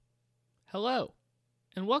Hello,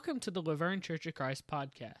 and welcome to the Laverne Church of Christ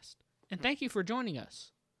podcast, and thank you for joining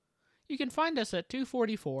us. You can find us at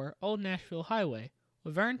 244 Old Nashville Highway,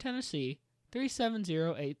 Laverne, Tennessee,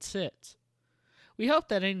 37086. We hope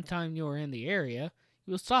that anytime you are in the area,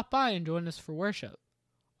 you will stop by and join us for worship.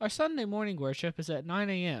 Our Sunday morning worship is at 9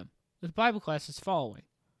 a.m., with Bible classes following.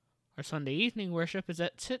 Our Sunday evening worship is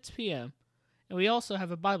at 6 p.m., and we also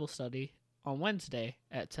have a Bible study on Wednesday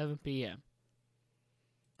at 7 p.m.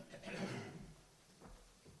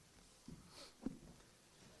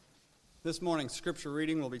 This morning's scripture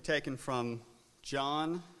reading will be taken from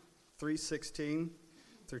John 3:16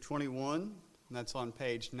 through 21, and that's on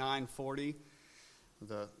page 940,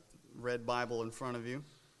 the red Bible in front of you.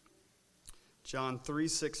 John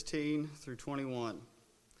 3:16 through 21.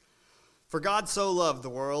 For God so loved the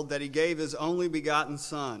world that he gave his only begotten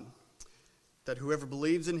Son, that whoever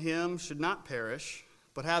believes in him should not perish,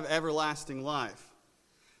 but have everlasting life.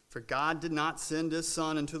 For God did not send his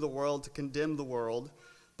Son into the world to condemn the world,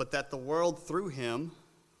 but that the world through him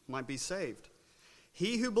might be saved.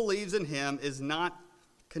 He who believes in him is not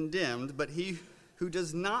condemned, but he who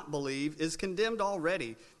does not believe is condemned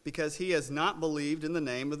already, because he has not believed in the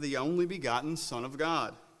name of the only begotten Son of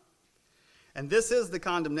God. And this is the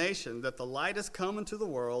condemnation, that the light has come into the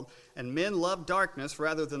world, and men love darkness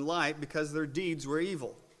rather than light, because their deeds were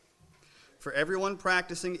evil. For everyone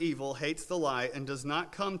practicing evil hates the light and does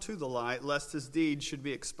not come to the light, lest his deeds should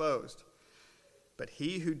be exposed. But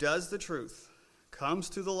he who does the truth comes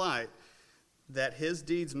to the light, that his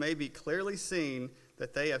deeds may be clearly seen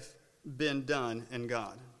that they have been done in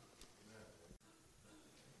God.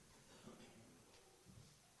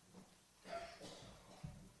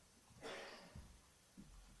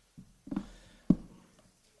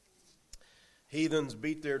 Heathens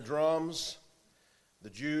beat their drums.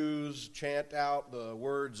 The Jews chant out the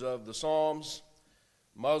words of the Psalms.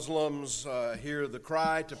 Muslims hear the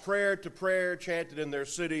cry to prayer chanted in their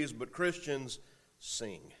cities, but Christians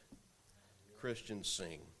sing. Christians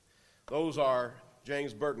sing. Those are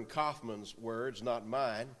James Burton Kaufman's words, not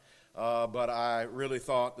mine, but I really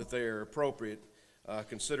thought that they are appropriate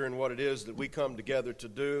considering what it is that we come together to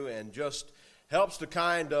do, and just helps to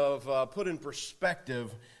kind of put in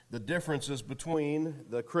perspective the differences between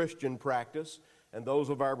the Christian practice and those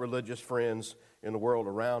of our religious friends in the world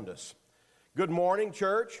around us. Good morning,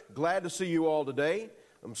 church. Glad to see you all today.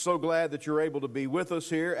 I'm so glad that you're able to be with us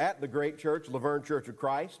here at the great church, Laverne Church of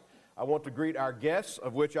Christ. I want to greet our guests,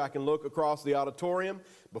 of which I can look across the auditorium.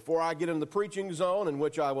 Before I get in the preaching zone, in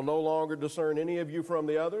which I will no longer discern any of you from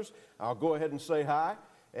the others, I'll go ahead and say hi,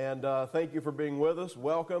 and thank you for being with us.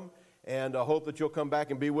 Welcome, and I hope that you'll come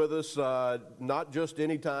back and be with us, not just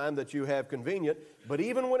any time that you have convenient, but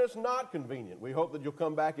even when it's not convenient. We hope that you'll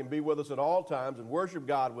come back and be with us at all times and worship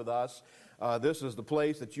God with us. This is the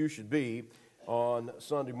place that you should be on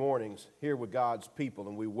Sunday mornings here with God's people,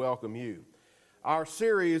 and we welcome you. Our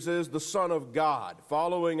series is The Son of God,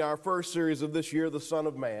 following our first series of this year, The Son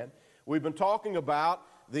of Man. We've been talking about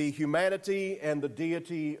the humanity and the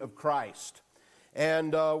deity of Christ.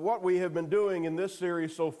 And what we have been doing in this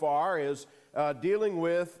series so far is dealing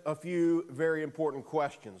with a few very important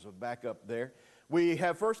questions. Back up there. We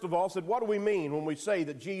have, first of all, said, what do we mean when we say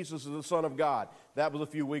that Jesus is the Son of God? That was a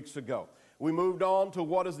few weeks ago. We moved on to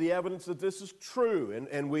what is the evidence that this is true,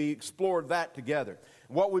 and we explored that together.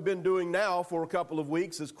 What we've been doing now for a couple of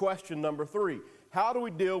weeks is question number 3. How do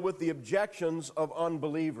we deal with the objections of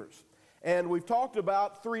unbelievers? And we've talked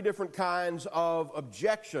about 3 different kinds of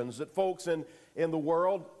objections that folks in the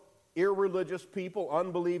world, irreligious people,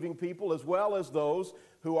 unbelieving people, as well as those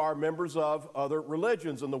who are members of other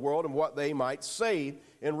religions in the world, and what they might say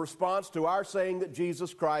in response to our saying that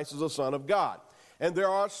Jesus Christ is the Son of God. And there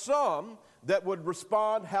are some that would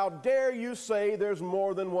respond, how dare you say there's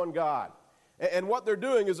more than one God? And what they're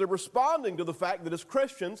doing is they're responding to the fact that as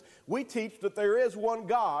Christians, we teach that there is one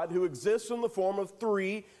God who exists in the form of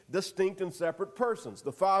 3 distinct and separate persons,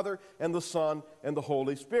 the Father and the Son and the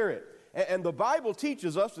Holy Spirit. And the Bible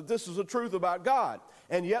teaches us that this is the truth about God.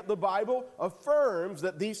 And yet the Bible affirms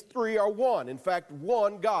that these 3 are one. In fact,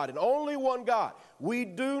 one God, and only one God. We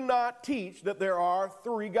do not teach that there are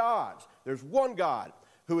 3 gods. There's one God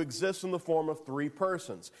who exists in the form of 3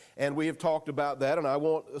 persons. And we have talked about that, and I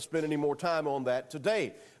won't spend any more time on that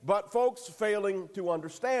today. But folks failing to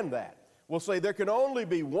understand that will say there can only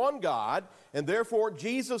be one God, and therefore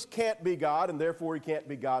Jesus can't be God, and therefore he can't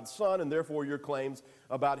be God's Son, and therefore your claims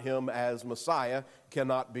about him as Messiah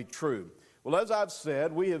cannot be true. Well, as I've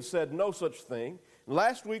said, we have said no such thing.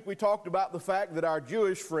 Last week we talked about the fact that our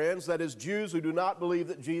Jewish friends, that is Jews who do not believe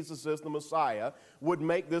that Jesus is the Messiah, would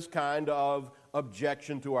make this kind of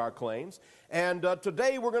objection to our claims. And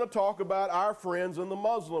today we're going to talk about our friends in the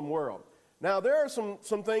Muslim world. Now, there are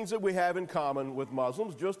some things that we have in common with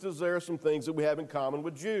Muslims, just as there are some things that we have in common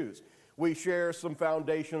with Jews. We share some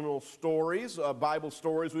foundational stories, Bible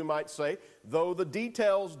stories we might say, though the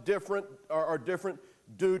details are different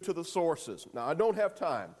due to the sources. Now, I don't have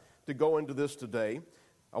time to go into this today.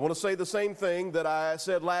 I want to say the same thing that I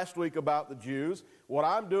said last week about the Jews. What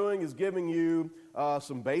I'm doing is giving you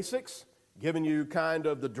some basics, giving you kind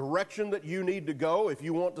of the direction that you need to go if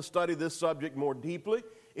you want to study this subject more deeply.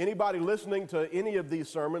 Anybody listening to any of these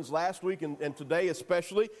sermons last week and today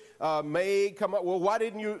especially may come up, well, why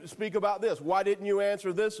didn't you speak about this? Why didn't you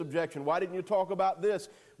answer this objection? Why didn't you talk about this?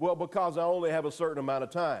 Well, because I only have a certain amount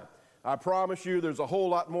of time. I promise you there's a whole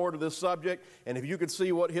lot more to this subject, and if you could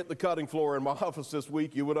see what hit the cutting floor in my office this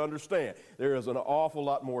week, you would understand. There is an awful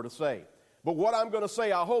lot more to say. But what I'm going to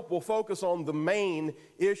say, I hope, will focus on the main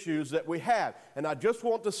issues that we have. And I just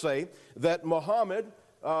want to say that Muhammad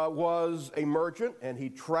was a merchant, and he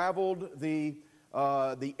traveled the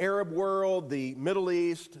Arab world, the Middle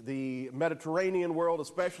East, the Mediterranean world,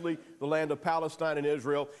 especially the land of Palestine and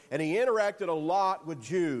Israel, and he interacted a lot with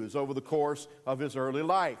Jews over the course of his early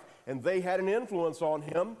life. And they had an influence on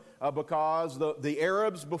him because the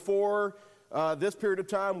Arabs before this period of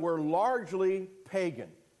time were largely pagan.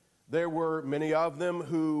 There were many of them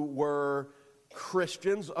who were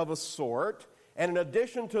Christians of a sort. And in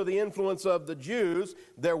addition to the influence of the Jews,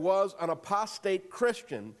 there was an apostate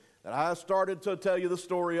Christian that I started to tell you the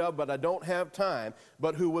story of, but I don't have time,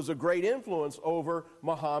 but who was a great influence over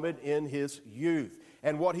Muhammad in his youth.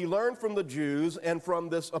 And what he learned from the Jews and from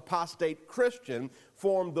this apostate Christian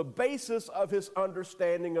formed the basis of his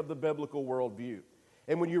understanding of the biblical worldview.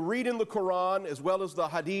 And when you read in the Quran, as well as the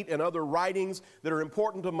Hadith and other writings that are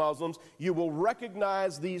important to Muslims, you will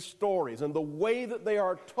recognize these stories and the way that they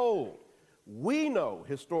are told. We know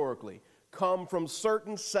historically come from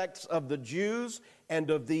certain sects of the Jews and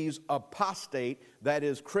of these apostate, that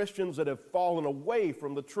is, Christians that have fallen away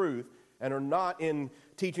from the truth and are not in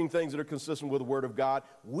teaching things that are consistent with the Word of God.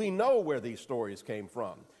 We know where these stories came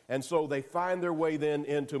from. And so they find their way then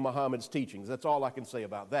into Muhammad's teachings. That's all I can say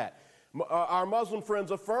about that. Our Muslim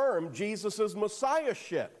friends affirm Jesus'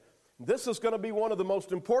 messiahship. This is going to be one of the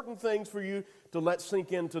most important things for you to let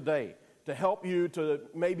sink in today, to help you to,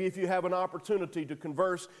 maybe if you have an opportunity to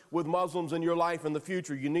converse with Muslims in your life in the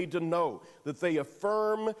future, you need to know that they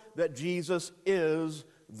affirm that Jesus is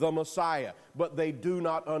the Messiah, but they do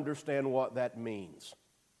not understand what that means.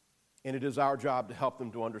 And it is our job to help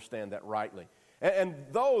them to understand that rightly. And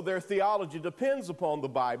though their theology depends upon the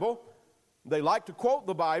Bible, they like to quote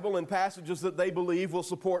the Bible in passages that they believe will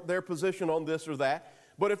support their position on this or that.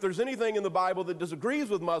 But if there's anything in the Bible that disagrees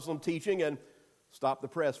with Muslim teaching, and stop the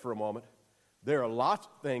press for a moment, there are lots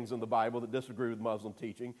of things in the Bible that disagree with Muslim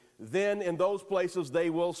teaching, then in those places they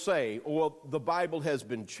will say, well, the Bible has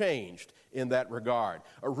been changed in that regard.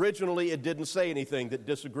 Originally, it didn't say anything that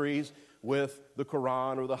disagrees with the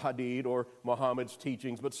Quran or the Hadith or Muhammad's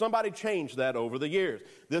teachings, but somebody changed that over the years.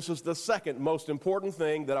 This is the second most important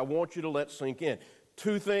thing that I want you to let sink in.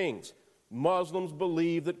 Two things. Muslims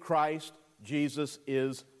believe that Christ, Jesus,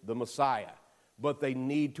 is the Messiah, but they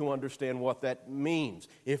need to understand what that means.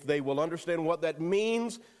 If they will understand what that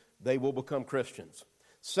means, they will become Christians.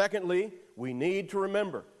 Secondly, we need to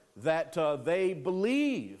remember that they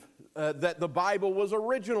believe that the Bible was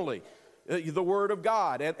originally the Word of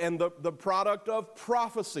God and the product of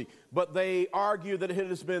prophecy, but they argue that it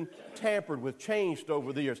has been tampered with, changed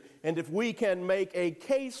over the years. And if we can make a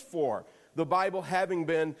case for the Bible having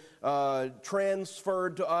been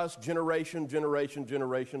transferred to us generation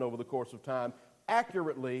over the course of time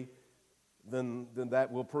accurately, then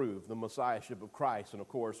that will prove the messiahship of Christ. And of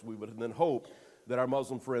course, we would then hope that our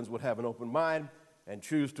Muslim friends would have an open mind and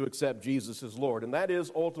choose to accept Jesus as Lord. And that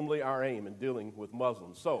is ultimately our aim in dealing with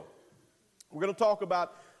Muslims. So, we're going to talk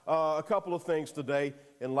about a couple of things today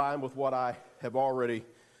in line with what I have already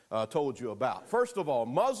told you about. First of all,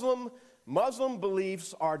 Muslim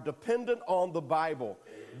beliefs are dependent on the Bible,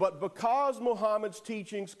 but because Muhammad's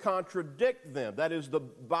teachings contradict them, that is the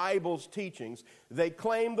Bible's teachings, they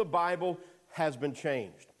claim the Bible has been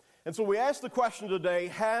changed. And so we ask the question today,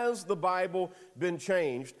 has the Bible been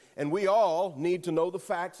changed? And we all need to know the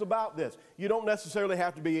facts about this. You don't necessarily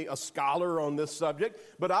have to be a scholar on this subject,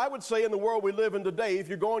 but I would say in the world we live in today, if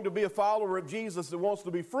you're going to be a follower of Jesus that wants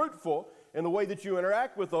to be fruitful in the way that you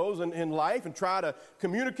interact with those in life and try to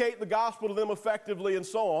communicate the gospel to them effectively and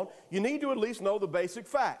so on, you need to at least know the basic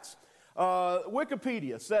facts.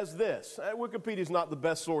 Wikipedia says this. Wikipedia is not the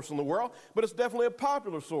best source in the world, but it's definitely a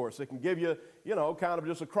popular source. It can give you, kind of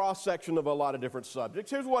just a cross-section of a lot of different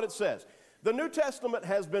subjects. Here's what it says. The New Testament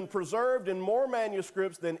has been preserved in more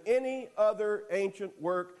manuscripts than any other ancient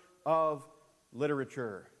work of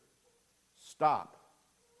literature. Stop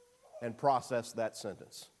and process that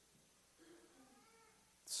sentence.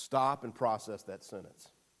 Stop and process that sentence.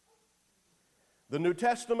 The New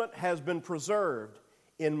Testament has been preserved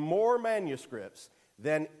in more manuscripts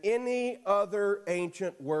than any other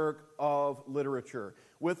ancient work of literature,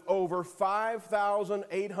 with over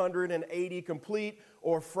 5,880 complete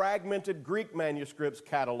or fragmented Greek manuscripts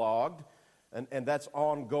cataloged, and that's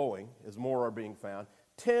ongoing as more are being found,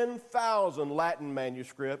 10,000 Latin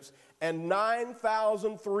manuscripts, and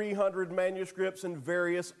 9,300 manuscripts in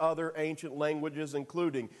various other ancient languages,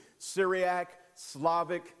 including Syriac,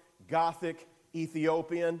 Slavic, Gothic,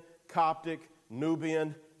 Ethiopian, Coptic,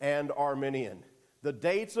 Nubian, and Armenian. The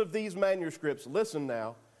dates of these manuscripts, listen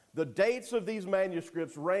now, the dates of these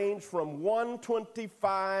manuscripts range from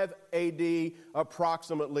 125 AD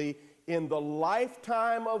approximately in the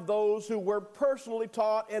lifetime of those who were personally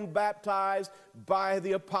taught and baptized by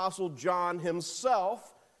the Apostle John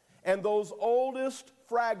himself. And those oldest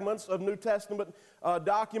fragments of New Testament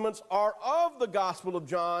documents are of the Gospel of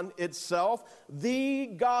John itself,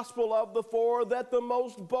 the gospel of the four that the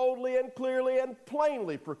most boldly and clearly and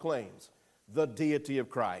plainly proclaims the deity of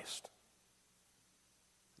Christ.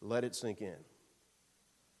 Let it sink in.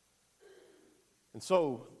 And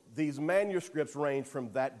so these manuscripts range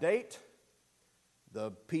from that date,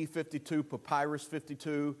 the P52, Papyrus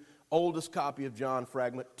 52, oldest copy of John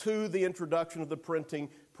fragment, to the introduction of the printing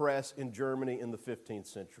press in Germany in the 15th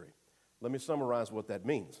century. Let me summarize what that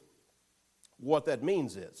means. What that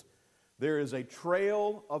means is there is a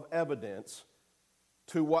trail of evidence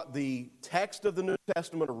to what the text of the New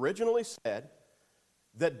Testament originally said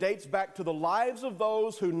that dates back to the lives of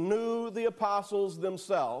those who knew the apostles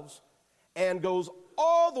themselves and goes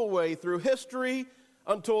all the way through history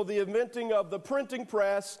until the inventing of the printing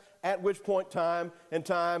press, at which point in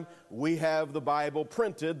time we have the Bible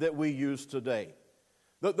printed that we use today.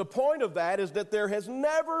 The point of that is that there has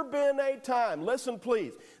never been a time, listen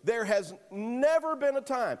please, there has never been a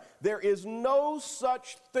time, there is no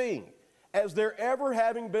such thing as there ever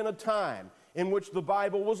having been a time in which the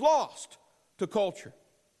Bible was lost to culture.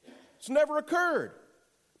 It's never occurred.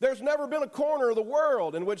 There's never been a corner of the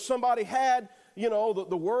world in which somebody had,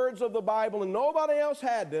 the words of the Bible and nobody else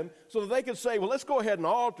had them so that they could say, well, let's go ahead and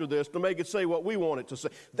alter this to make it say what we want it to say.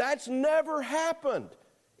 That's never happened.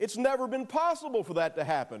 It's never been possible for that to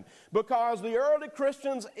happen because the early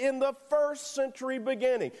Christians in the first century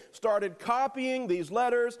beginning started copying these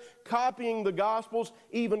letters, copying the Gospels,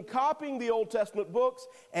 even copying the Old Testament books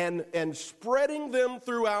and spreading them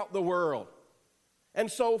throughout the world. And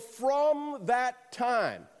so from that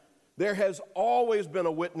time, there has always been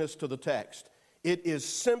a witness to the text. It is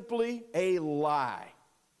simply a lie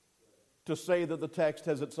to say that the text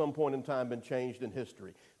has at some point in time been changed in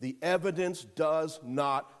history. The evidence does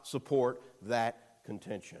not support that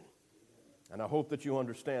contention. And I hope that you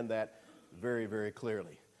understand that very, very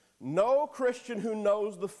clearly. No Christian who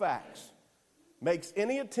knows the facts makes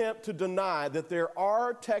any attempt to deny that there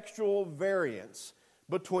are textual variants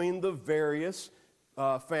between the various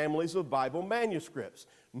families of Bible manuscripts.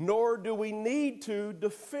 Nor do we need to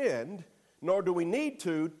defend the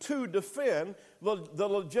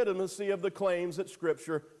legitimacy of the claims that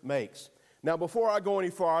Scripture makes. Now, before I go any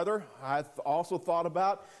farther, I also thought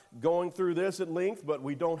about going through this at length, but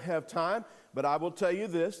we don't have time. But I will tell you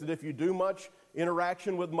this, that if you do much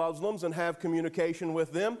interaction with Muslims and have communication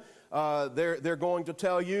with them, they're going to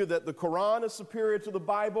tell you that the Quran is superior to the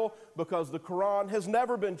Bible because the Quran has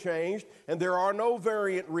never been changed and there are no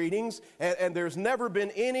variant readings and there's never been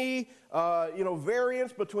any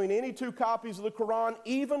variance between any two copies of the Quran,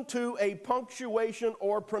 even to a punctuation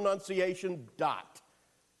or pronunciation dot.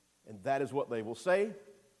 And that is what they will say,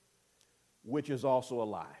 which is also a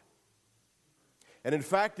lie. And in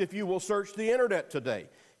fact, if you will search the internet today,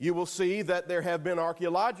 you will see that there have been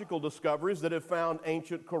archaeological discoveries that have found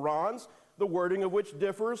ancient Qurans, the wording of which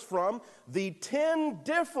differs from the 10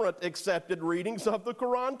 different accepted readings of the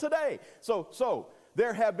Quran today. So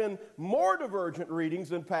there have been more divergent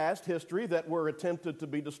readings in past history that were attempted to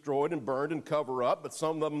be destroyed and burned and cover up, but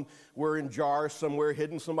some of them were in jars somewhere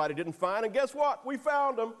hidden somebody didn't find, and guess what? We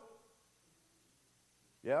found them.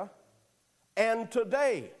 Yeah? And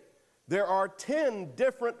today, there are 10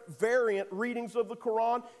 different variant readings of the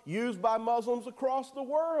Quran used by Muslims across the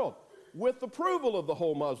world with approval of the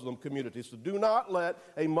whole Muslim community. So do not let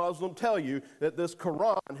a Muslim tell you that this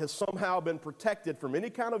Quran has somehow been protected from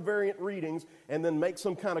any kind of variant readings and then make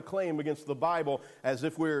some kind of claim against the Bible as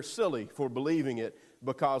if we're silly for believing it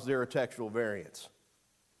because there are textual variants.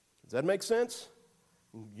 Does that make sense?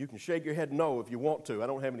 You can shake your head no if you want to. I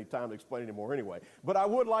don't have any time to explain anymore anyway. But I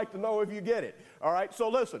would like to know if you get it. All right, so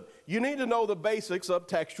listen. You need to know the basics of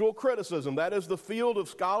textual criticism. That is the field of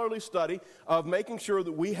scholarly study of making sure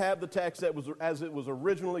that we have the text as it was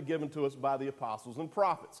originally given to us by the apostles and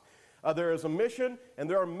prophets. There is a mission and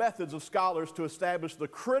there are methods of scholars to establish the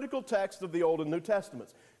critical text of the Old and New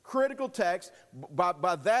Testaments. Critical text,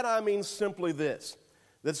 by that I mean simply this,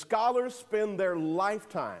 that scholars spend their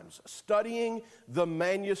lifetimes studying the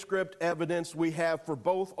manuscript evidence we have for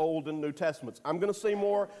both Old and New Testaments. I'm going to say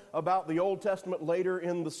more about the Old Testament later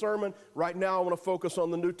in the sermon. Right now I want to focus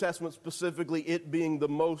on the New Testament, specifically it being the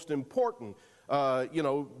most important,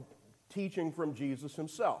 teaching from Jesus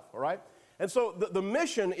himself, all right? And so the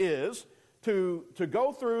mission is to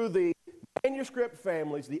go through the manuscript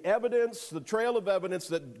families, the evidence, the trail of evidence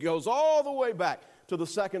that goes all the way back to the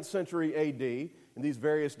 2nd century A.D., in these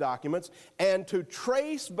various documents, and to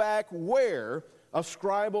trace back where a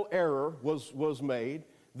scribal error was made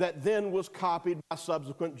that then was copied by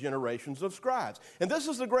subsequent generations of scribes. And this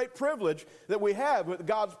is the great privilege that we have with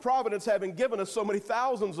God's providence having given us so many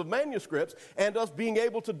thousands of manuscripts and us being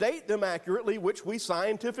able to date them accurately, which we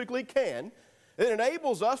scientifically can. It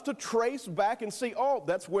enables us to trace back and see, oh,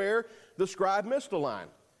 that's where the scribe missed a line.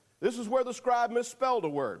 This is where the scribe misspelled a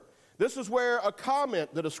word. This is where a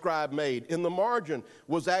comment that a scribe made in the margin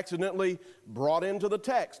was accidentally brought into the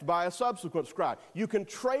text by a subsequent scribe. You can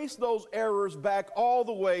trace those errors back all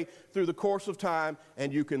the way through the course of time,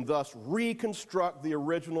 and you can thus reconstruct the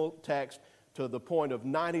original text to the point of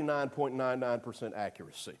 99.99%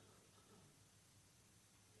 accuracy.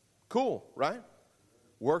 Cool, right?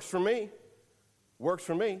 Works for me. Works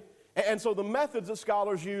for me. And so the methods that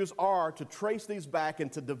scholars use are to trace these back and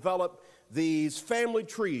to develop these family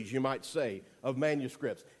trees, you might say, of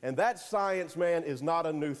manuscripts. And that science, man, is not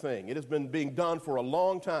a new thing. It has been being done for a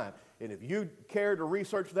long time. And if you care to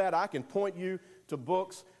research that, I can point you to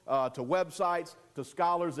books, to websites, to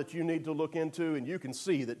scholars that you need to look into, and you can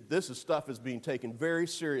see that this stuff is being taken very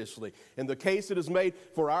seriously. And the case it is made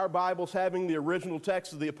for our Bibles having the original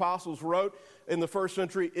text that the apostles wrote in the 1st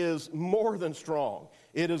century is more than strong.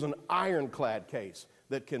 It is an ironclad case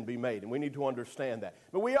that can be made, and we need to understand that.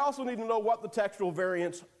 But we also need to know what the textual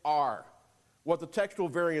variants are. What the textual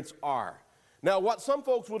variants are. Now, what some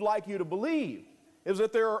folks would like you to believe is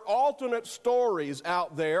that there are alternate stories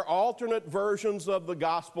out there, alternate versions of the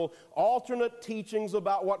gospel, alternate teachings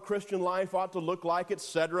about what Christian life ought to look like,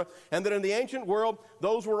 etc., and that in the ancient world,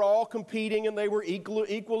 those were all competing and they were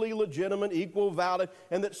equally legitimate, equal valid,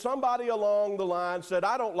 and that somebody along the line said,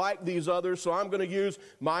 I don't like these others, so I'm going to use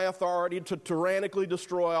my authority to tyrannically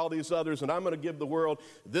destroy all these others, and I'm going to give the world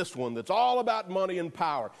this one that's all about money and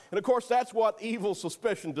power. And of course, that's what evil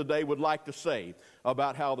suspicion today would like to say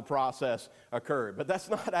about how the process occurred. But that's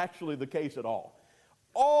not actually the case at all.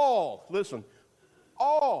 All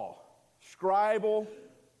scribal,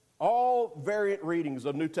 all variant readings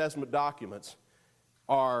of New Testament documents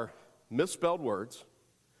are misspelled words,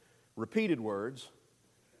 repeated words,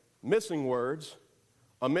 missing words,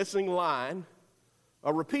 a missing line,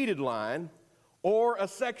 a repeated line, or a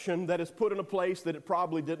section that is put in a place that it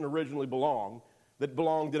probably didn't originally belong, that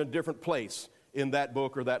belonged in a different place in that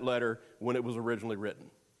book or that letter when it was originally written.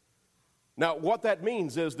 Now, what that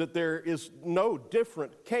means is that there is no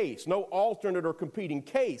different case, no alternate or competing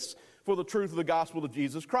case for the truth of the gospel of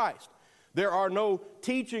Jesus Christ. There are no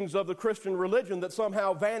teachings of the Christian religion that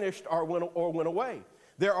somehow vanished or went away.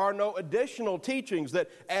 There are no additional teachings that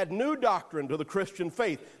add new doctrine to the Christian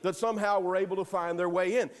faith that somehow were able to find their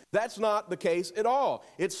way in. That's not the case at all.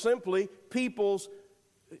 It's simply people's,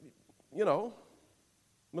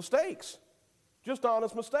 mistakes. Just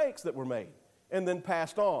honest mistakes that were made and then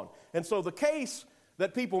passed on. And so the case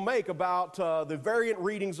that people make about the variant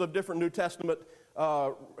readings of different New Testament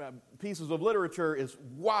pieces of literature is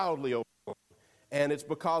wildly overblown. And it's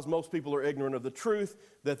because most people are ignorant of the truth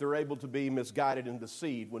that they're able to be misguided and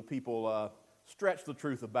deceived when people stretch the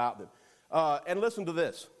truth about them. And listen to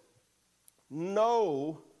this.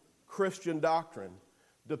 No Christian doctrine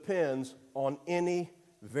depends on any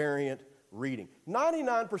variant reading.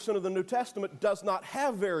 99% of the New Testament does not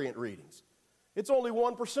have variant readings. It's only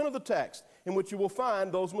 1% of the text in which you will find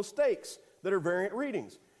those mistakes that are variant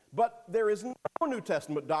readings. But there is no New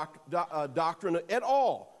Testament doctrine at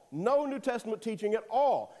all, no New Testament teaching at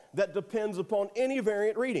all that depends upon any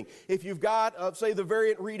variant reading. If you've got, say, the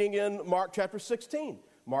variant reading in Mark chapter 16,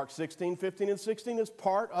 Mark 16, 15, and 16 is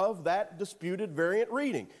part of that disputed variant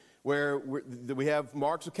reading, where we have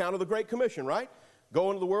Mark's account of the Great Commission, right?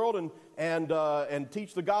 Go into the world and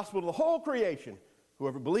teach the gospel to the whole creation.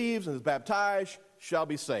 Whoever believes and is baptized shall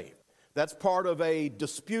be saved. That's part of a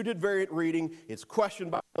disputed variant reading. It's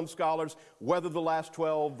questioned by some scholars whether the last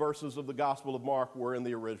 12 verses of the Gospel of Mark were in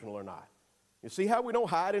the original or not. You see how we don't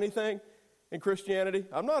hide anything in Christianity?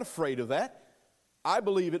 I'm not afraid of that. I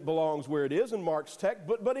believe it belongs where it is in Mark's text,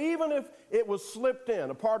 but even if it was slipped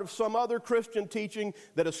in, a part of some other Christian teaching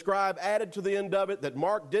that a scribe added to the end of it that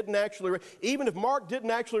Mark didn't actually write, even if Mark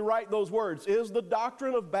didn't actually write those words, is the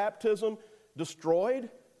doctrine of baptism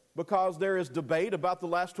destroyed because there is debate about the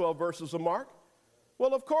last 12 verses of Mark?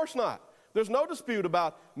 Well, of course not. There's no dispute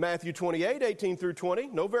about Matthew 28, 18 through 20,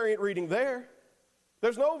 no variant reading there.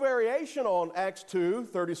 There's no variation on Acts 2,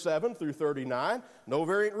 37 through 39, no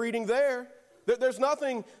variant reading there. There's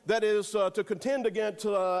nothing that is to contend against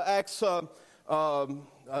Acts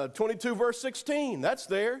 22, verse 16. That's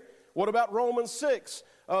there. What about Romans 6,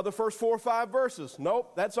 the first 4 or 5 verses?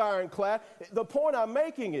 Nope, that's ironclad. The point I'm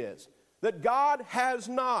making is that God has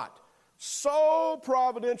not so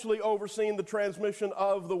providentially overseen the transmission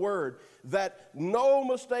of the Word that no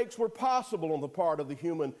mistakes were possible on the part of the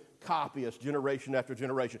human copyist generation after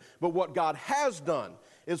generation. But what God has done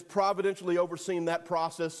is providentially overseen that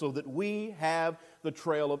process so that we have the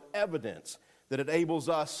trail of evidence that enables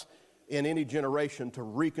us in any generation to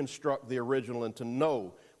reconstruct the original and to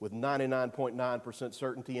know with 99.9%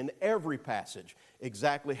 certainty in every passage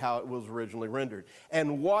exactly how it was originally rendered.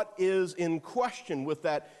 And what is in question with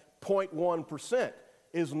that 0.1%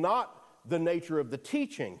 is not the nature of the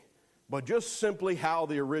teaching, but just simply how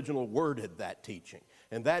the original worded that teaching.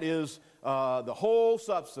 And that is the whole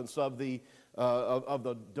substance of the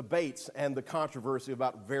debates and the controversy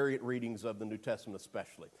about variant readings of the New Testament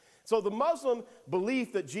especially. So the Muslim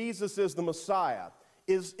belief that Jesus is the Messiah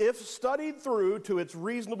is, if studied through to its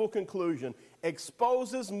reasonable conclusion,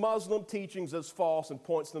 exposes Muslim teachings as false and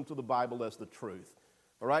points them to the Bible as the truth.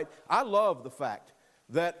 All right? I love the fact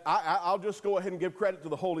that I'll just go ahead and give credit to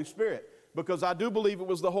the Holy Spirit, because I do believe it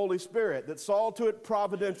was the Holy Spirit that saw to it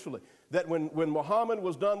providentially that when Muhammad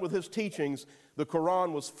was done with his teachings, the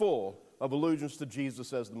Quran was full of allusions to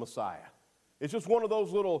Jesus as the Messiah. It's just one of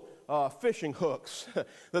those little fishing hooks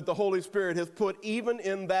that the Holy Spirit has put even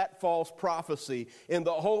in that false prophecy in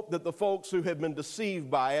the hope that the folks who have been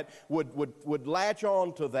deceived by it would latch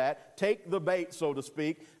on to that, take the bait, so to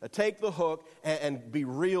speak, take the hook and be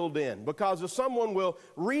reeled in. Because if someone will,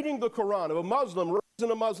 reading the Quran, if a Muslim in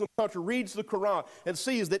a Muslim country reads the Quran and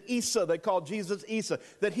sees that Isa, they call Jesus Isa,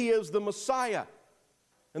 that he is the Messiah,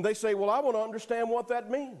 and they say, well, I want to understand what that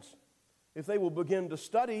means. If they will begin to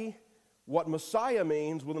study what Messiah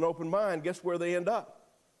means with an open mind, guess where they end up?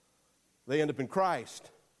 They end up in Christ,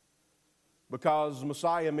 because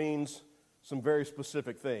Messiah means some very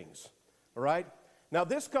specific things. All right? Now,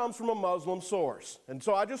 this comes from a Muslim source, and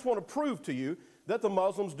so I just want to prove to you that the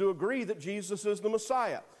Muslims do agree that Jesus is the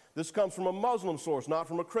Messiah. This comes from a Muslim source, not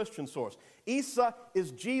from a Christian source. Isa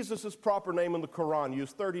is Jesus' proper name in the Quran,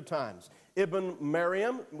 used 30 times. Ibn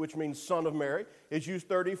Maryam, which means son of Mary, is used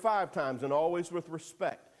 35 times, and always with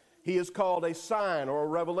respect. He is called a sign or a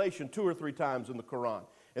revelation 2 or 3 times in the Quran.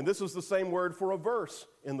 And this is the same word for a verse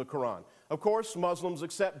in the Quran. Of course, Muslims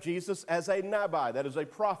accept Jesus as a nabi, that is a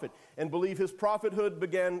prophet, and believe his prophethood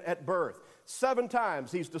began at birth. 7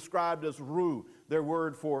 times he's described as ruh, their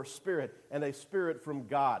word for spirit, and a spirit from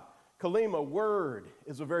God. Kalima, word,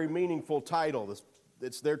 is a very meaningful title.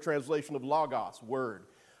 It's their translation of logos, word.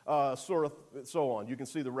 So on. You can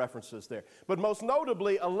see the references there. But most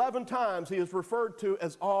notably, 11 times he is referred to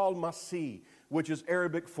as Al-Masih, which is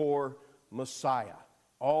Arabic for Messiah.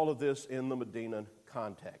 All of this in the Medina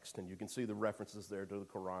context. And you can see the references there to the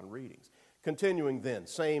Quran readings. Continuing then,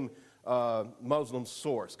 same Muslim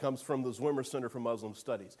source, comes from the Zwimmer Center for Muslim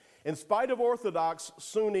Studies. In spite of Orthodox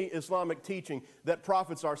Sunni Islamic teaching that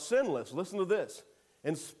prophets are sinless, listen to this.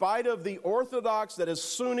 In spite of the Orthodox, that is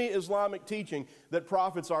Sunni Islamic teaching that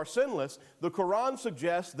prophets are sinless, the Quran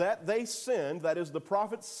suggests that they sinned, that is, the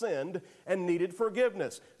prophets sinned and needed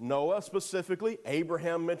forgiveness. Noah specifically,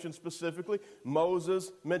 Abraham mentioned specifically,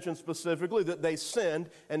 Moses mentioned specifically that they sinned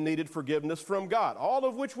and needed forgiveness from God, all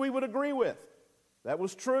of which we would agree with. That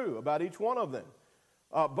was true about each one of them.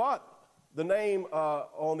 But the name,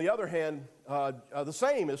 on the other hand, the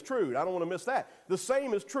same is true. I don't want to miss that. The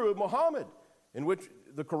same is true of Muhammad, in which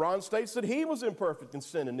the Quran states that he was imperfect in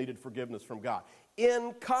sin and needed forgiveness from God.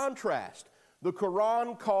 In contrast, the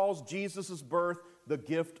Quran calls Jesus' birth the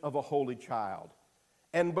gift of a holy child.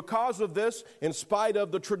 And because of this, in spite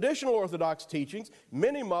of the traditional Orthodox teachings,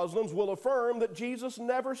 many Muslims will affirm that Jesus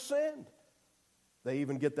never sinned. They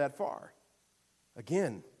even get that far.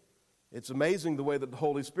 Again, it's amazing the way that the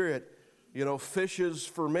Holy Spirit, fishes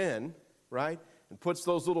for men, right? and puts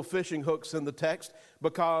those little fishing hooks in the text,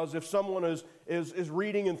 because if someone is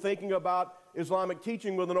reading and thinking about Islamic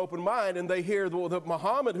teaching with an open mind, and they hear that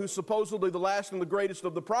Muhammad, who's supposedly the last and the greatest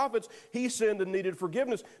of the prophets, he sinned and needed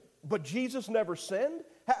forgiveness, but Jesus never sinned?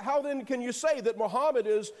 How then can you say that Muhammad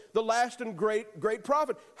is the last and great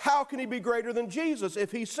prophet? How can he be greater than Jesus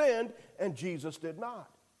if he sinned and Jesus did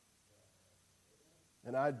not?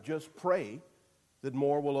 And I just pray that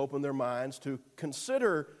more will open their minds to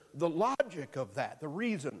consider the logic of that, the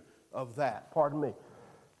reason of that. Pardon me.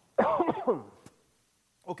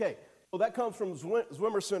 Okay, well, that comes from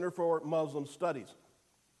Zwimmer Center for Muslim Studies.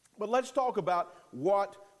 But let's talk about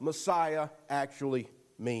what Messiah actually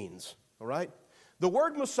means, all right? The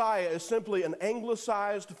word Messiah is simply an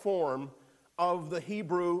anglicized form of the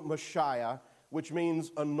Hebrew Messiah, which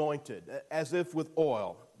means anointed, as if with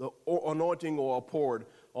oil, the anointing oil poured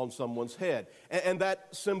on someone's head. And that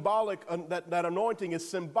anointing is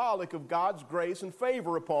symbolic of God's grace and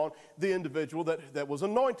favor upon the individual that was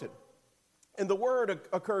anointed. And the word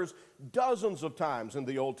occurs dozens of times in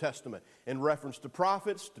the Old Testament in reference to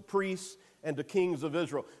prophets, to priests, and to kings of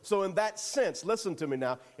Israel. So in that sense, listen to me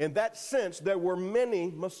now, in that sense there were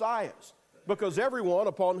many Messiahs, because everyone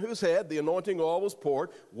upon whose head the anointing oil was poured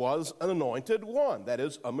was an anointed one, that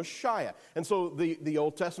is, a Messiah. And so the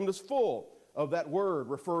Old Testament is full of that word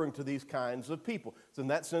referring to these kinds of people. So in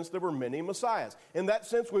that sense, there were many Messiahs. In that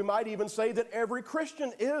sense, we might even say that every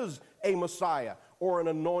Christian is a Messiah or an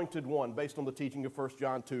anointed one, based on the teaching of 1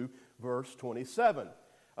 John 2, verse 27.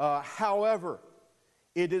 However,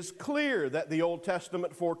 it is clear that the Old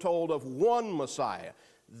Testament foretold of one Messiah,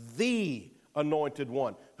 the anointed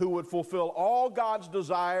one, who would fulfill all God's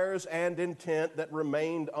desires and intent that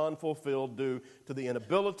remained unfulfilled due to the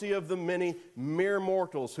inability of the many mere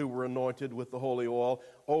mortals who were anointed with the holy oil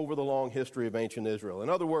over the long history of ancient Israel. In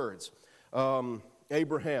other words,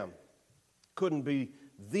 Abraham couldn't be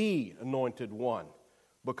the anointed one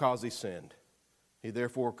because he sinned. He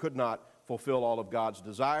therefore could not fulfill all of God's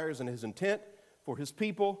desires and his intent for his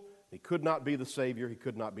people. He could not be the Savior. He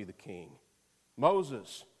could not be the King.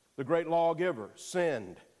 Moses, the great lawgiver,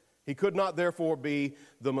 sinned. He could not therefore be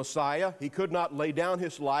the Messiah. He could not lay down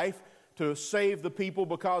his life to save the people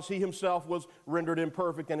because he himself was rendered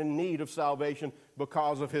imperfect and in need of salvation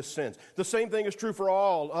because of his sins. The same thing is true for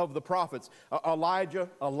all of the prophets. Elijah,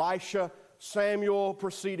 Elisha, Samuel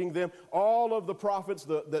preceding them, all of the prophets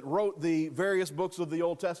that wrote the various books of the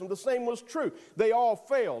Old Testament, the same was true. They all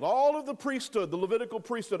failed. All of the priesthood, the Levitical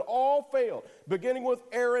priesthood, all failed, beginning with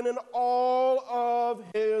Aaron and all of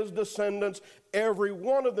his descendants. Every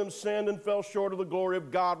one of them sinned and fell short of the glory of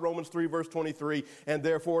God, Romans 3, verse 23, and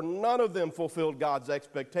therefore none of them fulfilled God's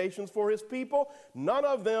expectations for his people. None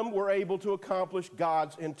of them were able to accomplish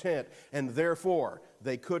God's intent, and therefore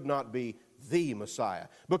they could not be the Messiah.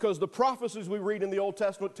 Because the prophecies we read in the Old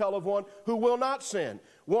Testament tell of one who will not sin,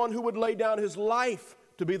 one who would lay down his life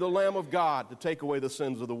to be the Lamb of God to take away the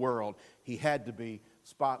sins of the world. He had to be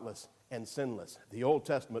spotless and sinless. The Old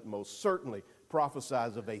Testament most certainly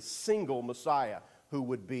prophesies of a single Messiah who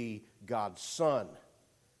would be God's Son,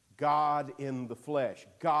 God in the flesh,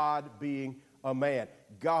 God being a man,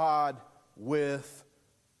 God with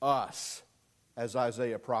us, as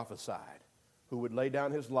Isaiah prophesied, who would lay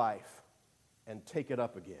down his life and take it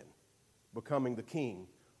up again, becoming the king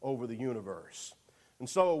over the universe. And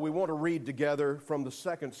so we want to read together from the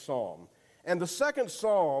second psalm. And the second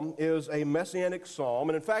psalm is a messianic psalm,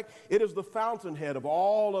 and in fact, it is the fountainhead of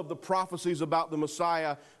all of the prophecies about the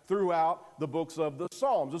Messiah throughout the books of the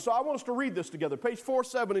Psalms. And so I want us to read this together. Page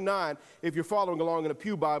 479, if you're following along in a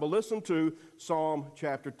pew Bible, listen to Psalm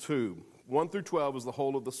chapter 2. 1 through 12 is the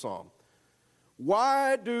whole of the psalm.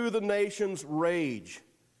 Why do the nations rage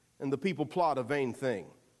and the people plot a vain thing?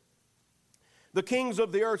 The kings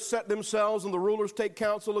of the earth set themselves, and the rulers take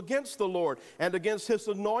counsel against the Lord and against his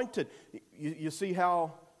anointed. You see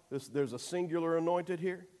how there's a singular anointed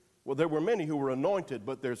here? Well, there were many who were anointed,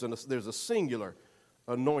 but there's a singular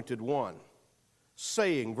anointed one.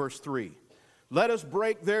 Saying, verse 3, let us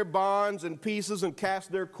break their bonds in pieces and cast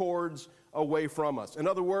their cords away from us. In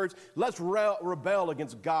other words, let's rebel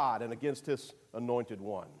against God and against his anointed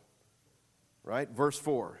one. Right? Verse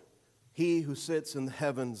 4, he who sits in the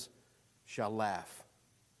heavens shall laugh.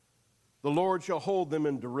 The Lord shall hold them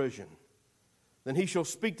in derision. Then he shall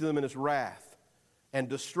speak to them in his wrath and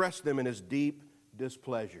distress them in his deep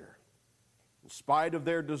displeasure. In spite of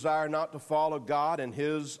their desire not to follow God and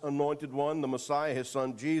his anointed one, the Messiah, his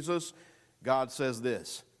son Jesus, God says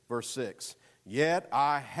this, verse 6, yet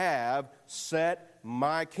I have set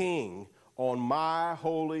my king on my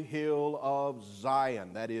holy hill of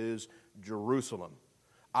Zion, that is Jerusalem.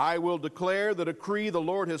 I will declare the decree the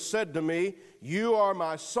Lord has said to me, you are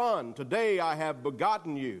my son, today I have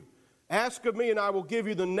begotten you. Ask of me, and I will give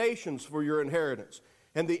you the nations for your inheritance,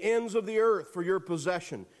 and the ends of the earth for your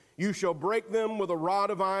possession. You shall break them with a rod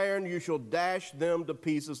of iron, you shall dash them to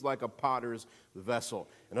pieces like a potter's vessel.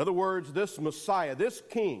 In other words, this Messiah, this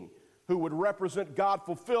king, who would represent God,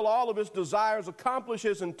 fulfill all of his desires, accomplish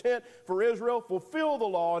his intent for Israel, fulfill the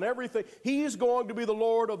law and everything. He's going to be the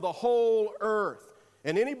Lord of the whole earth.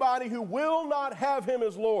 And anybody who will not have him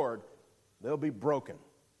as Lord, they'll be broken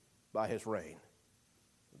by his reign.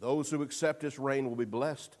 Those who accept his reign will be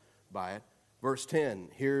blessed by it. Verse 10,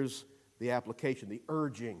 here's the application, the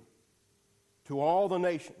urging to all the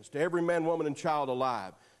nations, to every man, woman, and child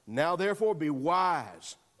alive. Now therefore be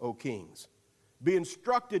wise, O kings. Be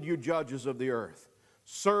instructed, you judges of the earth.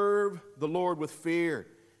 Serve the Lord with fear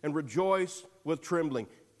and rejoice with trembling.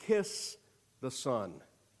 Kiss the Son,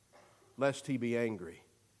 lest he be angry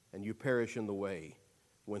and you perish in the way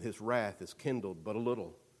when his wrath is kindled but a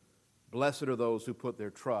little. Blessed are those who put their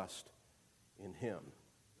trust in him.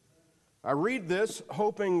 I read this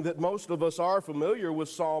hoping that most of us are familiar with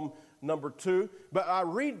Psalm number 2, but I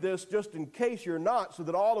read this just in case you're not, so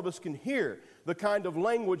that all of us can hear the kind of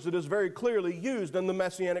language that is very clearly used in the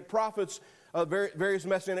Messianic prophets, various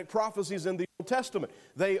Messianic prophecies in the Old Testament.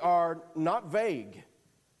 They are not vague.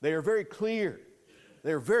 They are very clear.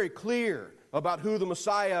 They are very clear about who the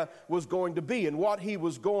Messiah was going to be and what he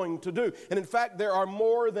was going to do. And in fact, there are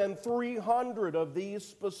more than 300 of these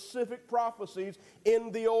specific prophecies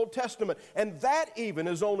in the Old Testament. And that even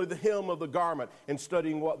is only the hem of the garment in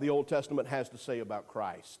studying what the Old Testament has to say about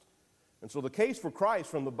Christ. And so the case for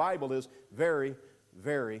Christ from the Bible is very,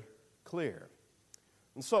 very clear.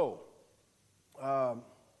 And so,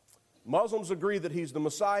 Muslims agree that he's the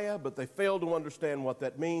Messiah, but they fail to understand what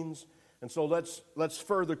that means. And so let's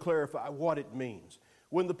further clarify what it means.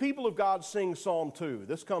 When the people of God sing Psalm 2,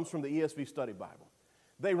 this comes from the ESV Study Bible,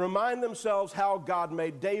 they remind themselves how God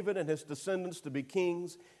made David and his descendants to be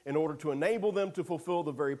kings in order to enable them to fulfill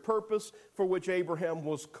the very purpose for which Abraham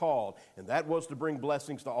was called, and that was to bring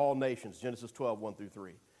blessings to all nations, Genesis 12, 1 through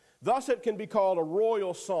 3. Thus it can be called a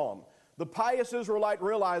royal psalm. The pious Israelite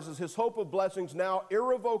realizes his hope of blessings now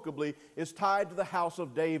irrevocably is tied to the house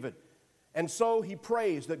of David. And so he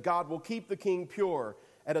prays that God will keep the king pure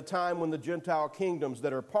at a time when the Gentile kingdoms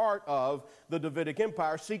that are part of the Davidic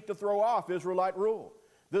Empire seek to throw off Israelite rule.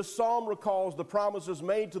 This psalm recalls the promises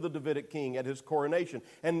made to the Davidic king at his coronation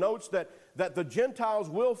and notes that the Gentiles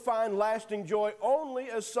will find lasting joy only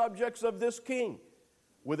as subjects of this king.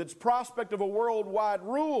 With its prospect of a worldwide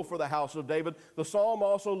rule for the house of David, the psalm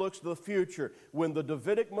also looks to the future when the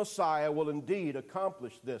Davidic Messiah will indeed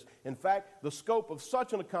accomplish this. In fact, the scope of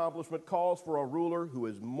such an accomplishment calls for a ruler who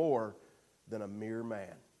is more than a mere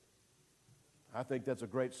man. I think that's a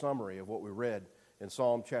great summary of what we read in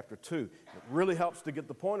Psalm chapter 2. It really helps to get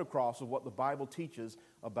the point across of what the Bible teaches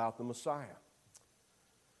about the Messiah.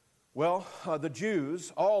 Well, the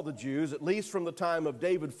Jews, all the Jews, at least from the time of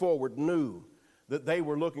David forward, knew that they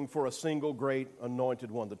were looking for a single great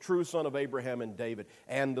anointed one, the true son of Abraham and David,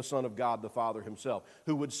 and the Son of God the Father himself,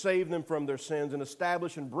 who would save them from their sins and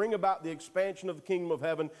establish and bring about the expansion of the kingdom of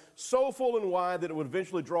heaven so full and wide that it would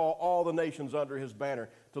eventually draw all the nations under his banner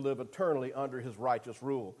to live eternally under his righteous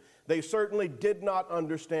rule. They certainly did not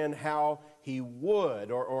understand how he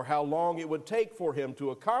would or how long it would take for him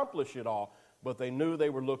to accomplish it all, but they knew they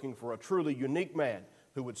were looking for a truly unique man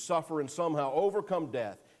who would suffer and somehow overcome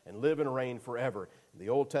death and live and reign forever. The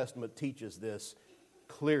Old Testament teaches this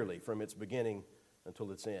clearly from its beginning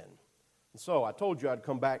until its end. And so I told you I'd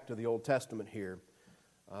come back to the Old Testament here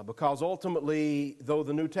because ultimately, though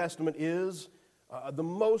the New Testament is the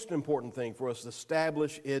most important thing for us to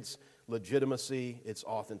establish its legitimacy, its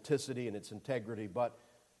authenticity, and its integrity, but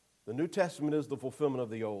the New Testament is the fulfillment of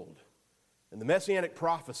the Old. And the Messianic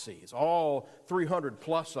prophecies, all 300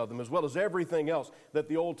 plus of them, as well as everything else that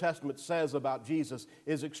the Old Testament says about Jesus,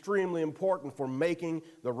 is extremely important for making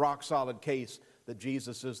the rock-solid case that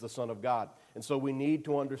Jesus is the Son of God. And so we need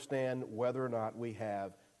to understand whether or not we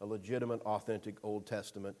have a legitimate, authentic Old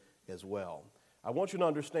Testament as well. I want you to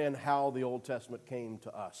understand how the Old Testament came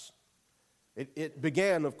to us. It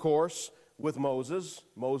began, of course, with Moses.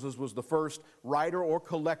 Moses was the first writer or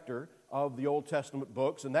collector of the Old Testament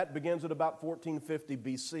books, and that begins at about 1450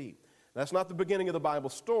 BC. That's not the beginning of the Bible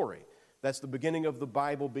story. That's the beginning of the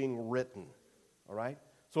Bible being written, all right?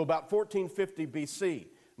 So about 1450 BC,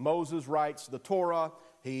 Moses writes the Torah.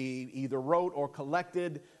 He either wrote or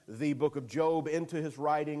collected the book of Job into his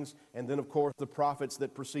writings, and then, of course, the prophets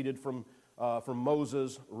that proceeded from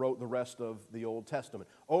Moses wrote the rest of the Old Testament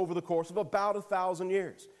over the course of about 1,000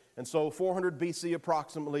 years. And so 400 BC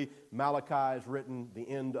approximately, Malachi is written, the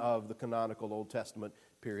end of the canonical Old Testament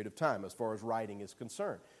period of time as far as writing is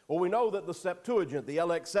concerned. Well, we know that the Septuagint, the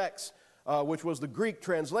LXX, which was the Greek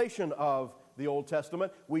translation of the Old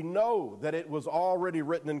Testament, we know that it was already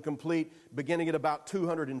written and complete beginning at about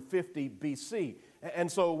 250 BC.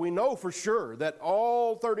 And so we know for sure that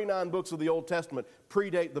all 39 books of the Old Testament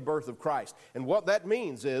predate the birth of Christ. And what that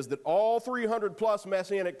means is that all 300 plus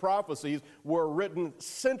messianic prophecies were written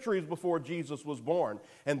centuries before Jesus was born.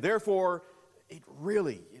 And therefore, it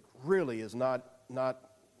really is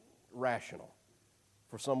not rational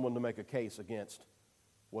for someone to make a case against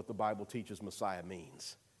what the Bible teaches Messiah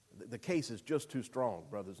means. The case is just too strong,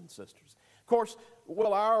 brothers and sisters. Of course,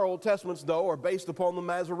 our Old Testaments, though, are based upon the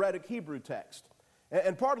Masoretic Hebrew text.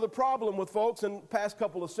 And part of the problem with folks in the past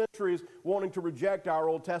couple of centuries wanting to reject our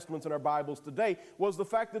Old Testaments and our Bibles today was the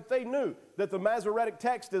fact that they knew that the Masoretic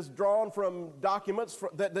text is drawn from documents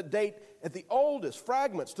that date at the oldest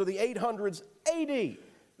fragments to the 800s AD.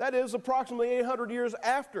 That is approximately 800 years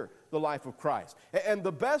after the life of Christ. And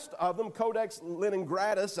the best of them, Codex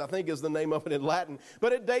Leningratus, I think is the name of it in Latin,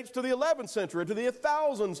 but it dates to the 11th century, to the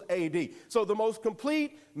 1000s AD. So the most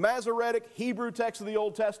complete Masoretic Hebrew text of the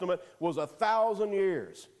Old Testament was 1,000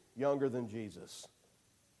 years younger than Jesus.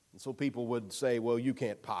 And so people would say, well, you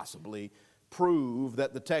can't possibly prove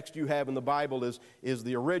that the text you have in the Bible is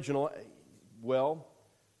the original. Well,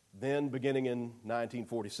 then beginning in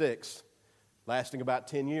 1946, lasting about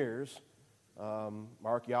 10 years,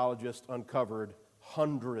 archaeologists uncovered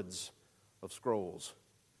hundreds of scrolls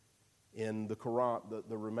in the Quran,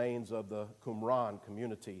 the remains of the Qumran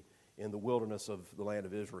community in the wilderness of the land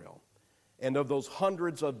of Israel. And of those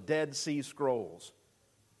hundreds of Dead Sea Scrolls,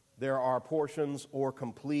 there are portions or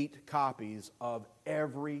complete copies of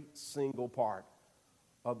every single part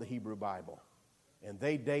of the Hebrew Bible. And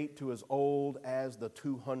they date to as old as the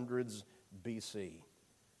 200s BC.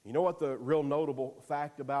 You know what the real notable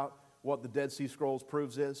fact about what the Dead Sea Scrolls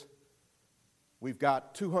proves is? We've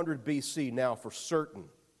got 200 BC now for certain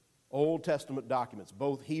Old Testament documents,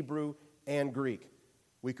 both Hebrew and Greek.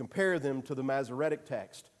 We compare them to the Masoretic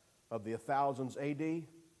text of the 1000s AD.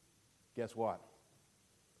 Guess what?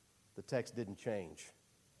 The text didn't change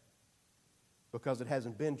because it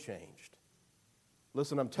hasn't been changed.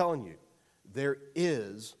 Listen, I'm telling you, there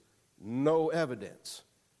is no evidence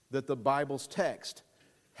that the Bible's text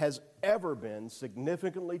has ever been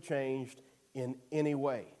significantly changed in any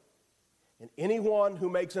way. And anyone who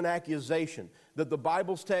makes an accusation that the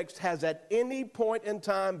Bible's text has at any point in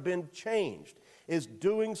time been changed is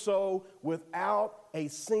doing so without a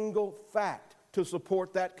single fact to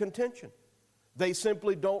support that contention. They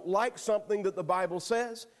simply don't like something that the Bible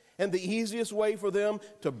says, and the easiest way for them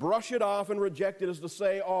to brush it off and reject it is to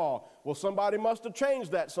say, oh, well, somebody must have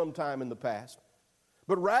changed that sometime in the past.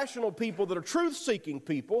 But rational people that are truth-seeking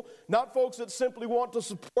people, not folks that simply want to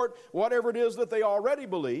support whatever it is that they already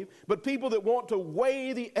believe, but people that want to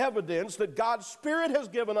weigh the evidence that God's Spirit has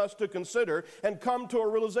given us to consider and come to a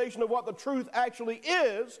realization of what the truth actually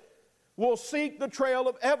is, will seek the trail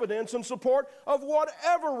of evidence in support of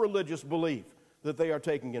whatever religious belief that they are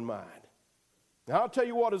taking in mind. Now, I'll tell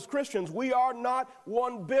you what, as Christians, we are not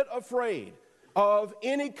one bit afraid of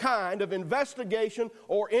any kind of investigation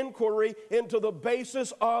or inquiry into the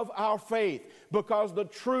basis of our faith, because the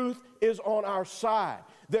truth is on our side.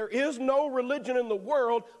 There is no religion in the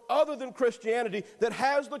world other than Christianity that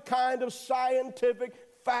has the kind of scientific,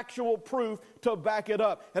 factual proof to back it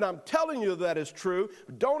up. And I'm telling you that is true.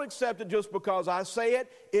 Don't accept it just because I say it.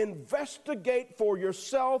 Investigate for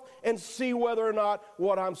yourself and see whether or not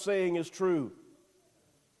what I'm saying is true.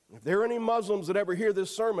 If there are any Muslims that ever hear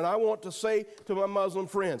this sermon, I want to say to my Muslim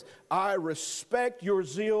friends, I respect your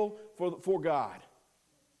zeal for God.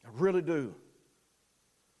 I really do.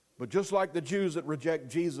 But just like the Jews that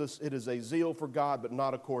reject Jesus, it is a zeal for God, but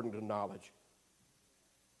not according to knowledge.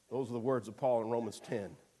 Those are the words of Paul in Romans 10.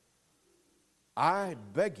 I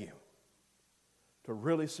beg you to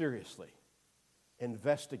really seriously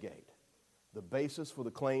investigate the basis for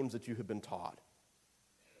the claims that you have been taught.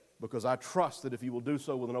 Because I trust that if you will do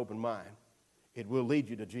so with an open mind, it will lead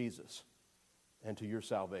you to Jesus and to your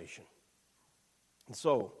salvation. And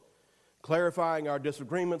so, clarifying our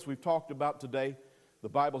disagreements we've talked about today, the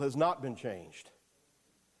Bible has not been changed.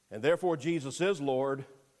 And therefore, Jesus is Lord,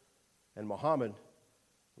 and Muhammad,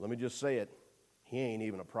 let me just say it, he ain't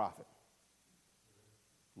even a prophet.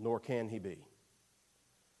 Nor can he be.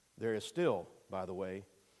 There is still, by the way,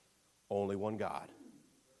 only one God.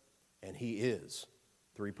 And he is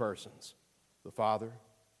three persons, the Father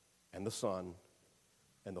and the Son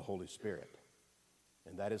and the Holy Spirit.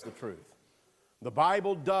 And that is the truth. The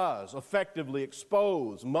Bible does effectively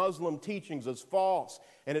expose Muslim teachings as false,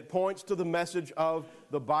 and it points to the message of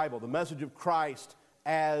the Bible, the message of Christ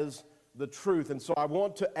as the truth. And so I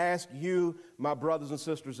want to ask you, my brothers and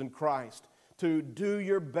sisters in Christ, to do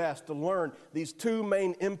your best to learn these two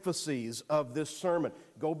main emphases of this sermon.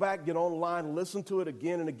 Go back, get online, listen to it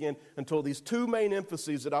again and again until these two main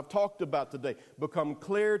emphases that I've talked about today become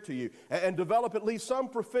clear to you, and develop at least some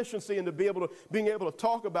proficiency into being able to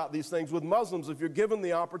talk about these things with Muslims if you're given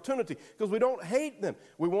the opportunity, because we don't hate them.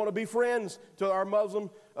 We want to be friends to our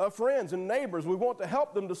Muslim friends and neighbors. We want to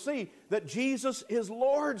help them to see that Jesus is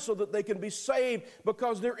Lord so that they can be saved,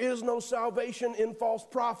 because there is no salvation in false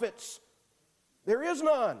prophets. There is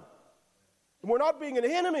none. We're not being an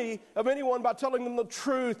enemy of anyone by telling them the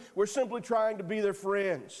truth. We're simply trying to be their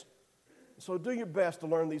friends. So do your best to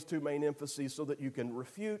learn these two main emphases so that you can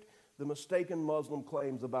refute the mistaken Muslim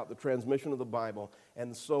claims about the transmission of the Bible,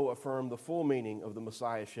 and so affirm the full meaning of the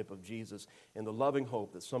Messiahship of Jesus in the loving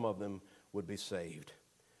hope that some of them would be saved.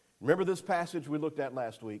 Remember this passage we looked at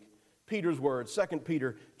last week? Peter's words, 2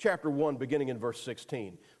 Peter chapter 1, beginning in verse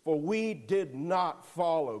 16. For we did not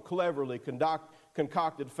follow cleverly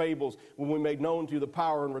concocted fables when we made known to you the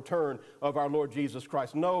power and return of our Lord Jesus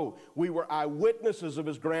Christ. No, we were eyewitnesses of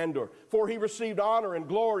his grandeur. For he received honor and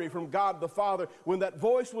glory from God the Father when that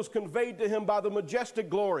voice was conveyed to him by the majestic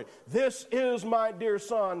glory. This is my dear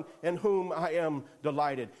Son, in whom I am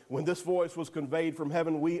delighted. When this voice was conveyed from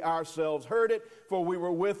heaven, we ourselves heard it, for we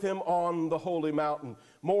were with him on the holy mountain.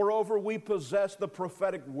 Moreover, we possess the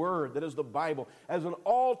prophetic word, that is the Bible, as an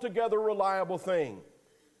altogether reliable thing.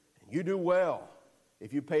 And you do well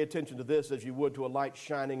if you pay attention to this as you would to a light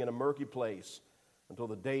shining in a murky place until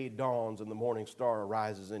the day dawns and the morning star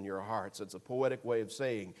arises in your hearts. It's a poetic way of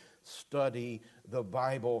saying, study the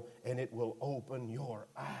Bible and it will open your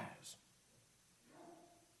eyes.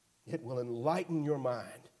 It will enlighten your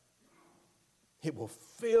mind. It will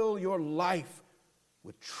fill your life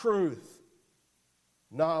with truth,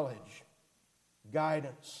 knowledge,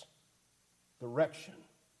 guidance, direction,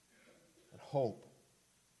 and hope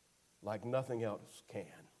like nothing else can.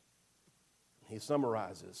 He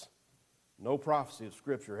summarizes, no prophecy of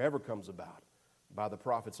Scripture ever comes about by the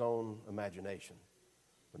prophet's own imagination.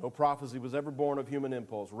 No prophecy was ever born of human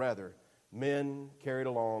impulse. Rather, men carried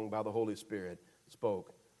along by the Holy Spirit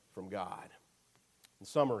spoke from God. In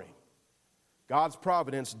summary, God's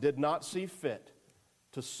providence did not see fit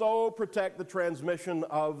to so protect the transmission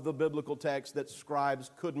of the biblical text that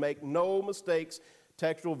scribes could make no mistakes.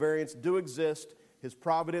 Textual variants do exist. His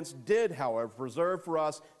providence did, however, preserve for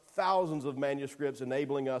us thousands of manuscripts,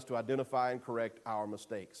 enabling us to identify and correct our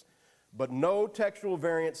mistakes. But no textual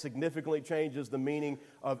variant significantly changes the meaning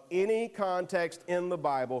of any context in the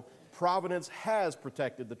Bible. Providence has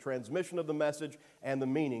protected the transmission of the message and the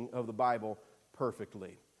meaning of the Bible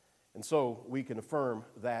perfectly. And so we can affirm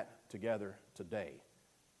that together today.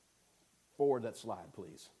 Forward that slide,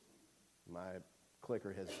 please. My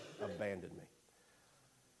clicker has abandoned me.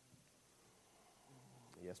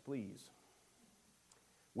 Yes, please.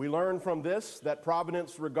 We learn from this that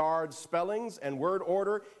providence regards spellings and word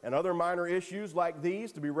order and other minor issues like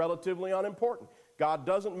these to be relatively unimportant. God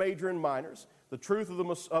doesn't major in minors. The truth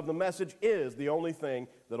of the message is the only thing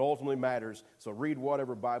that ultimately matters. So read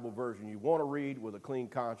whatever Bible version you want to read with a clean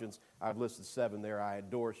conscience. I've listed 7 there I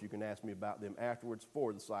endorse. You can ask me about them afterwards.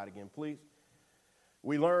 Forward the slide again, please.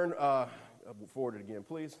 We learn, forward it again,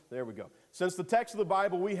 please. There we go. Since the text of the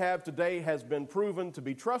Bible we have today has been proven to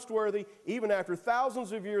be trustworthy, even after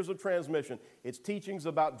thousands of years of transmission, its teachings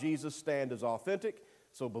about Jesus stand as authentic.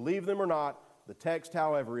 So believe them or not, the text,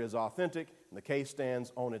 however, is authentic, and the case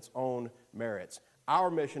stands on its own merits. Our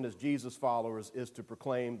mission as Jesus followers is to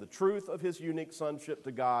proclaim the truth of his unique sonship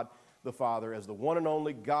to God the Father as the one and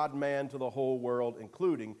only God-man to the whole world,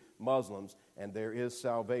 including Muslims, and there is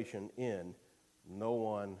salvation in no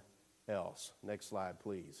one else. Next slide,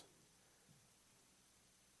 please.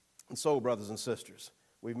 And so, brothers and sisters,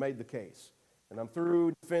 we've made the case. And I'm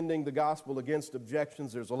through defending the gospel against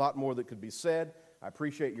objections. There's a lot more that could be said. I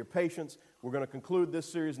appreciate your patience. We're going to conclude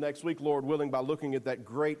this series next week, Lord willing, by looking at that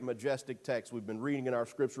great, majestic text we've been reading in our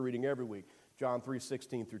scripture reading every week, John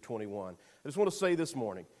 3:16 through 21. I just want to say this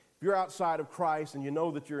morning, if you're outside of Christ and you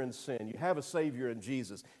know that you're in sin, you have a Savior in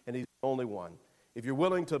Jesus, and he's the only one. If you're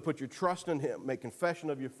willing to put your trust in him, make confession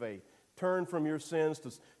of your faith, turn from your sins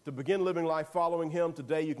to begin living life following him,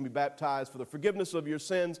 today you can be baptized for the forgiveness of your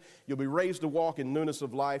sins. You'll be raised to walk in newness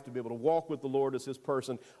of life, to be able to walk with the Lord as his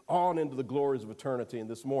person on into the glories of eternity. And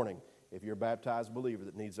this morning, if you're a baptized believer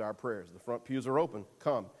that needs our prayers, the front pews are open.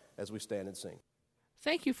 Come as we stand and sing.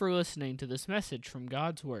 Thank you for listening to this message from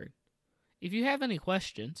God's Word. If you have any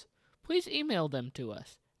questions, please email them to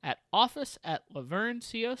us at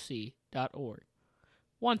office@lavergnecoc.org.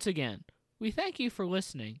 Once again, we thank you for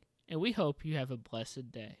listening, and we hope you have a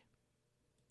blessed day.